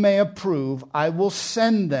 whomever you may approve, I will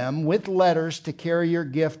send them with letters to carry your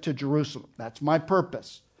gift to Jerusalem. That's my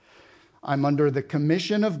purpose. I'm under the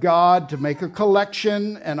commission of God to make a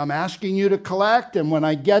collection, and I'm asking you to collect. And when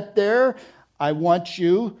I get there, I want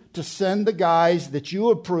you to send the guys that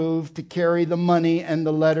you approve to carry the money and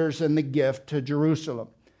the letters and the gift to Jerusalem.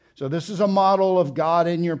 So this is a model of God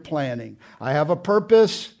in your planning. I have a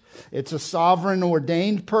purpose. It's a sovereign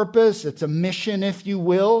ordained purpose. It's a mission, if you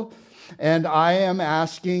will. And I am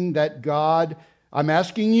asking I'm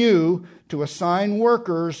asking you to assign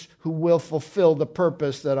workers who will fulfill the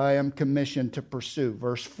purpose that I am commissioned to pursue.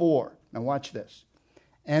 Verse 4. Now watch this.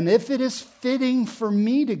 And if it is fitting for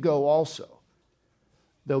me to go also,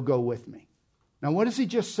 they'll go with me. Now what has he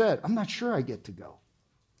just said? I'm not sure I get to go.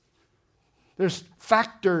 There's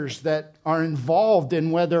factors that are involved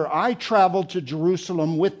in whether I travel to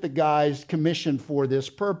Jerusalem with the guys commissioned for this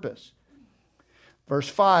purpose. Verse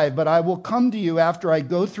 5, but I will come to you after I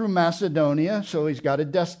go through Macedonia. So he's got a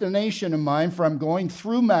destination in mind, for I'm going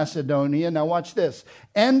through Macedonia. Now watch this.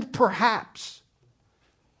 And perhaps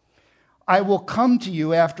I will come to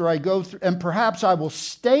you after I go through, and perhaps I will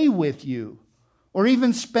stay with you or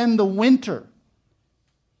even spend the winter.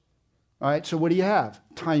 All right, so what do you have?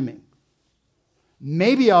 Timing.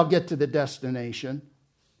 Maybe I'll get to the destination,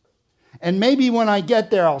 and maybe when I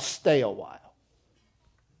get there, I'll stay a while.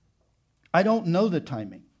 I don't know the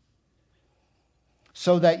timing.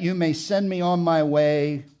 So that you may send me on my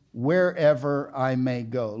way wherever I may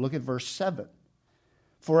go. Look at verse 7.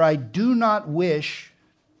 For I do not wish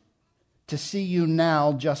to see you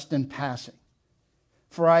now just in passing.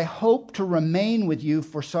 For I hope to remain with you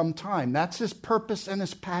for some time. That's his purpose and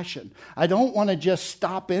his passion. I don't want to just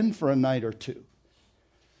stop in for a night or two.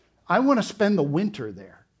 I want to spend the winter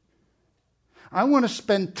there. I want to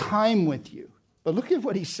spend time with you. But look at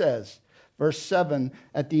what he says. Verse 7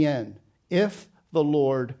 at the end, if the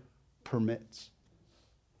Lord permits.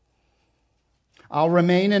 I'll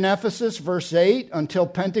remain in Ephesus, verse 8, until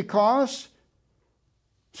Pentecost.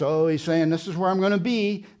 So he's saying, this is where I'm going to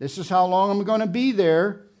be. This is how long I'm going to be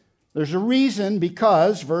there. There's a reason,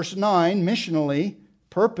 because, verse 9, missionally,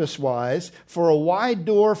 purpose-wise, for a wide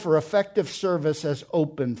door for effective service has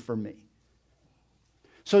opened for me.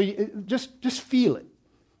 So just feel it.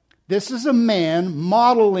 This is a man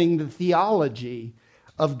modeling the theology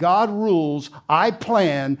of God rules, I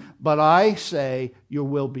plan, but I say, your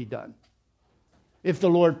will be done. If the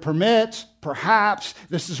Lord permits, perhaps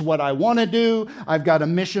this is what I want to do. I've got a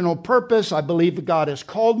missional purpose. I believe that God has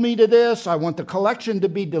called me to this. I want the collection to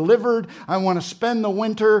be delivered. I want to spend the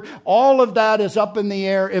winter. All of that is up in the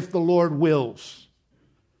air if the Lord wills.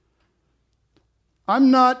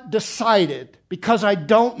 I'm not decided because I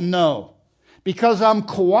don't know. Because I'm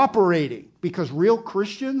cooperating. Because real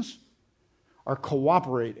Christians are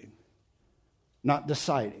cooperating, not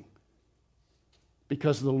deciding.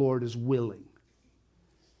 Because the Lord is willing.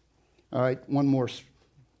 All right,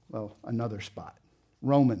 another spot.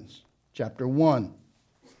 Romans chapter 1.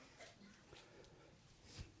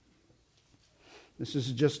 This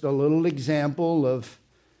is just a little example of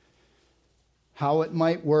how it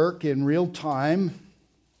might work in real time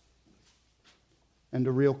and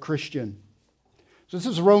a real Christian. So this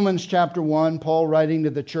is Romans chapter 1, Paul writing to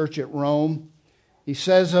the church at Rome. He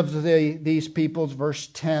says of these peoples, verse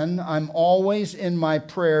 10, I'm always in my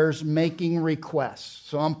prayers making requests.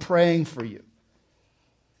 So I'm praying for you.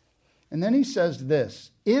 And then he says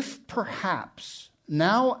this, if perhaps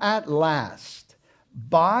now at last,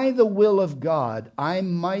 by the will of God, I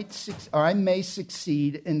may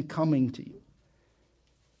succeed in coming to you.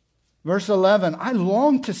 Verse 11, I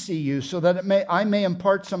long to see you so that I may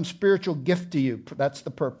impart some spiritual gift to you. That's the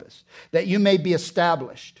purpose. That you may be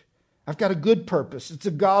established. I've got a good purpose. It's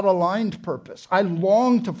a God-aligned purpose. I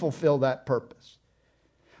long to fulfill that purpose.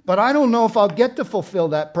 But I don't know if I'll get to fulfill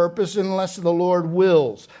that purpose unless the Lord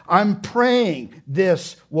wills. I'm praying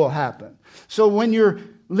this will happen. So when you're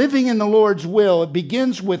living in the Lord's will, it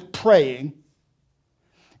begins with praying.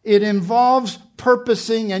 It involves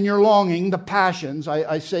purposing and your longing, the passions.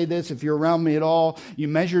 I say this, if you're around me at all, you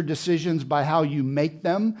measure decisions by how you make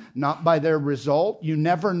them, not by their result. You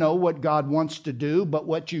never know what God wants to do, but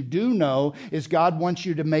what you do know is God wants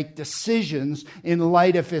you to make decisions in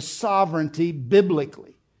light of His sovereignty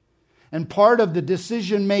biblically. And part of the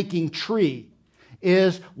decision-making tree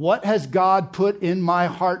is what has God put in my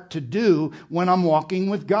heart to do when I'm walking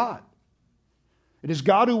with God. It is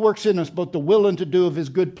God who works in us both the will and to do of His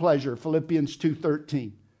good pleasure, Philippians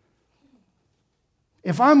 2:13.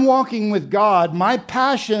 If I'm walking with God, my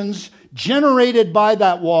passions generated by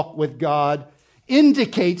that walk with God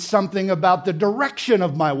indicate something about the direction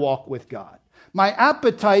of my walk with God. My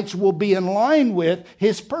appetites will be in line with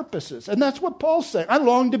His purposes. And that's what Paul's saying. I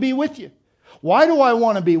long to be with you. Why do I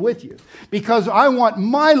want to be with you? Because I want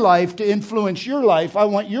my life to influence your life. I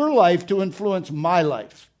want your life to influence my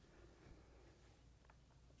life.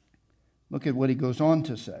 Look at what he goes on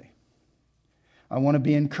to say. I want to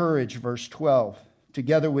be encouraged, verse 12,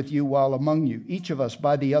 together with you while among you, each of us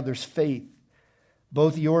by the other's faith,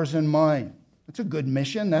 both yours and mine. That's a good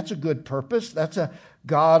mission. That's a good purpose. That's a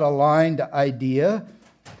God-aligned idea.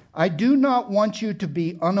 I do not want you to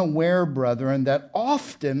be unaware, brethren, that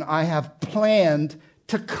often I have planned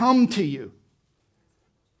to come to you.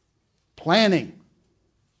 Planning.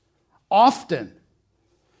 Often.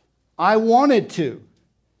 I wanted to.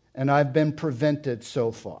 And I've been prevented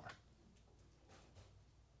so far.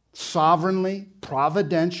 Sovereignly,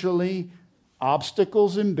 providentially,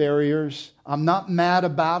 obstacles and barriers. I'm not mad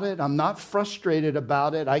about it. I'm not frustrated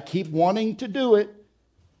about it. I keep wanting to do it.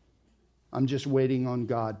 I'm just waiting on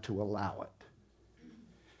God to allow it.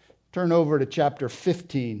 Turn over to chapter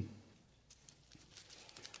 15.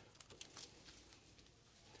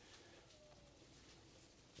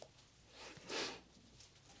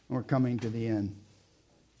 We're coming to the end.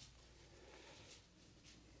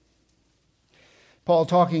 Paul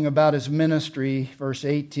talking about his ministry, verse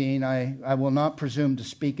 18, I will not presume to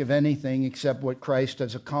speak of anything except what Christ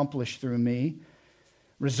has accomplished through me,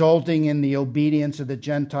 resulting in the obedience of the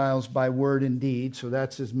Gentiles by word and deed. So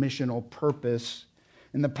that's his missional purpose.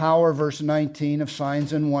 In the power, verse 19, of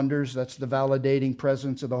signs and wonders, that's the validating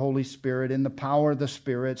presence of the Holy Spirit, in the power of the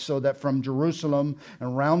Spirit, so that from Jerusalem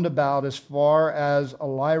and round about as far as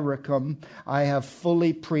Illyricum, I have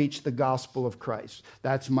fully preached the gospel of Christ.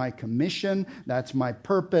 That's my commission, that's my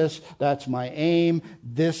purpose, that's my aim,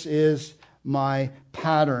 this is my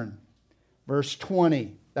pattern. Verse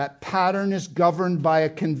 20, that pattern is governed by a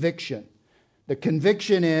conviction. The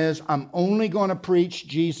conviction is, I'm only going to preach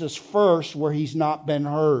Jesus first where he's not been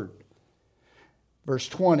heard. Verse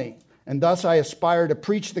 20, and thus I aspire to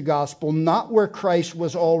preach the gospel not where Christ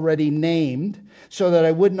was already named, so that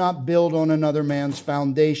I would not build on another man's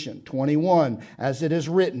foundation. 21, as it is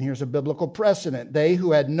written, here's a biblical precedent, they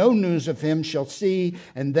who had no news of him shall see,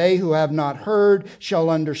 and they who have not heard shall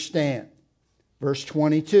understand. Verse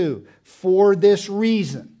 22, for this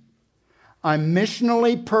reason, I'm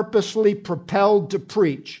missionally, purposely propelled to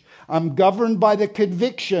preach. I'm governed by the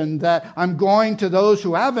conviction that I'm going to those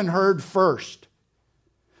who haven't heard first.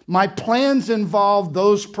 My plans involve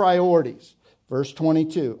those priorities. Verse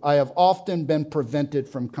 22, I have often been prevented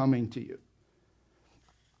from coming to you.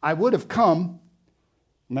 I would have come.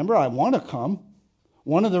 Remember, I want to come.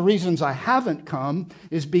 One of the reasons I haven't come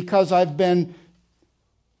is because I've been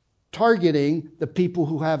targeting the people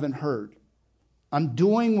who haven't heard. I'm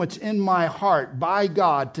doing what's in my heart by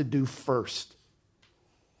God to do first.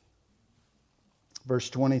 Verse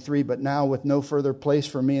 23, but now with no further place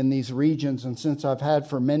for me in these regions, and since I've had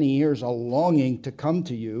for many years a longing to come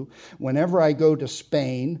to you, whenever I go to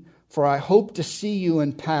Spain, for I hope to see you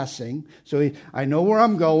in passing. So I know where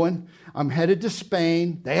I'm going. I'm headed to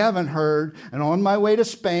Spain. They haven't heard. And on my way to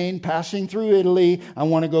Spain, passing through Italy, I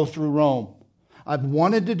want to go through Rome. I've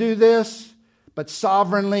wanted to do this, but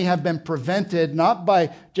sovereignly have been prevented, not by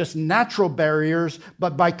just natural barriers,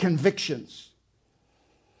 but by convictions.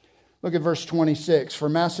 Look at verse 26. For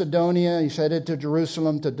Macedonia, he's headed to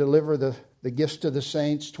Jerusalem to deliver the gifts to the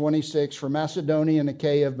saints. 26. For Macedonia and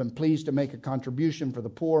Achaia have been pleased to make a contribution for the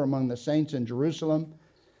poor among the saints in Jerusalem.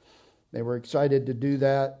 They were excited to do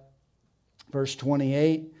that. Verse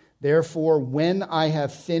 28. Therefore, when I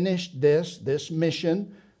have finished this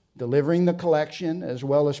mission, delivering the collection, as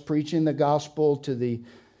well as preaching the gospel to the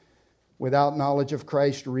without knowledge of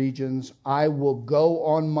Christ regions, I will go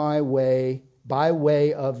on my way, by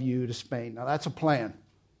way of you, to Spain. Now that's a plan.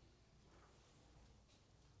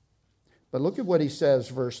 But look at what he says,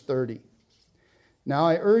 verse 30. Now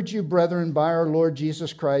I urge you, brethren, by our Lord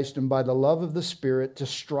Jesus Christ and by the love of the Spirit, to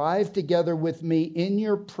strive together with me in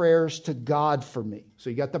your prayers to God for me.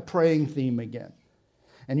 So you got the praying theme again.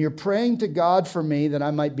 And you're praying to God for me that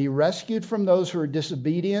I might be rescued from those who are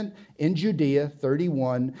disobedient in Judea,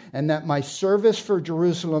 31, and that my service for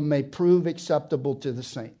Jerusalem may prove acceptable to the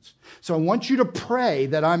saints. So I want you to pray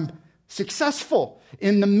that I'm successful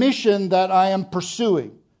in the mission that I am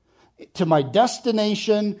pursuing, to my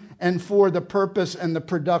destination and for the purpose and the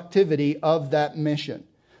productivity of that mission.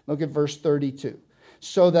 Look at verse 32.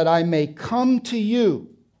 So that I may come to you.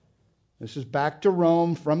 This is back to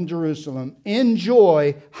Rome from Jerusalem. In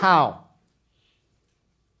joy, how?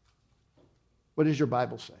 What does your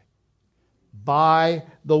Bible say? By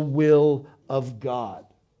the will of God.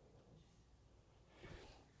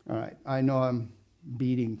 All right, I know I'm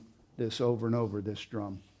beating this over and over, this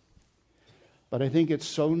drum. But I think it's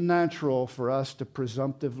so natural for us to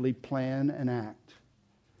presumptively plan and act.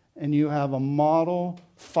 And you have a model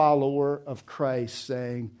follower of Christ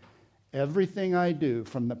saying, everything I do,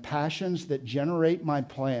 from the passions that generate my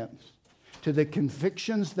plans to the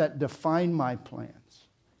convictions that define my plans,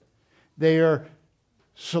 they are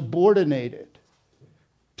subordinated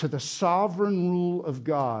to the sovereign rule of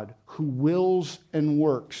God who wills and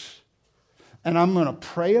works. And I'm going to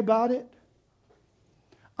pray about it.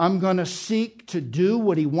 I'm going to seek to do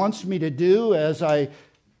what he wants me to do as I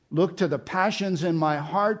look to the passions in my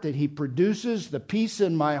heart that he produces, the peace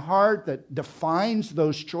in my heart that defines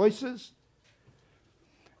those choices.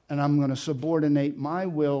 And I'm going to subordinate my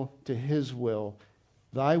will to his will.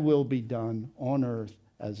 Thy will be done on earth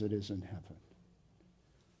as it is in heaven.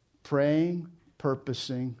 Praying,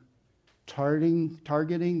 purposing,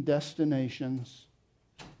 targeting destinations,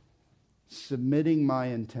 submitting my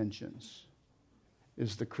intentions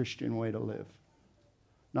is the Christian way to live.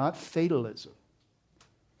 Not fatalism.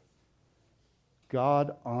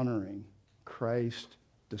 God honoring Christ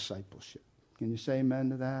discipleship. Can you say amen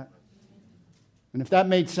to that? And if that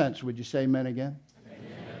made sense, would you say amen again? Amen.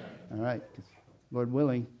 All right. Lord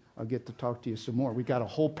willing, I'll get to talk to you some more. We got a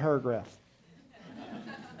whole paragraph.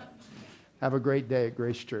 Have a great day at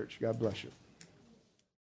Grace Church. God bless you.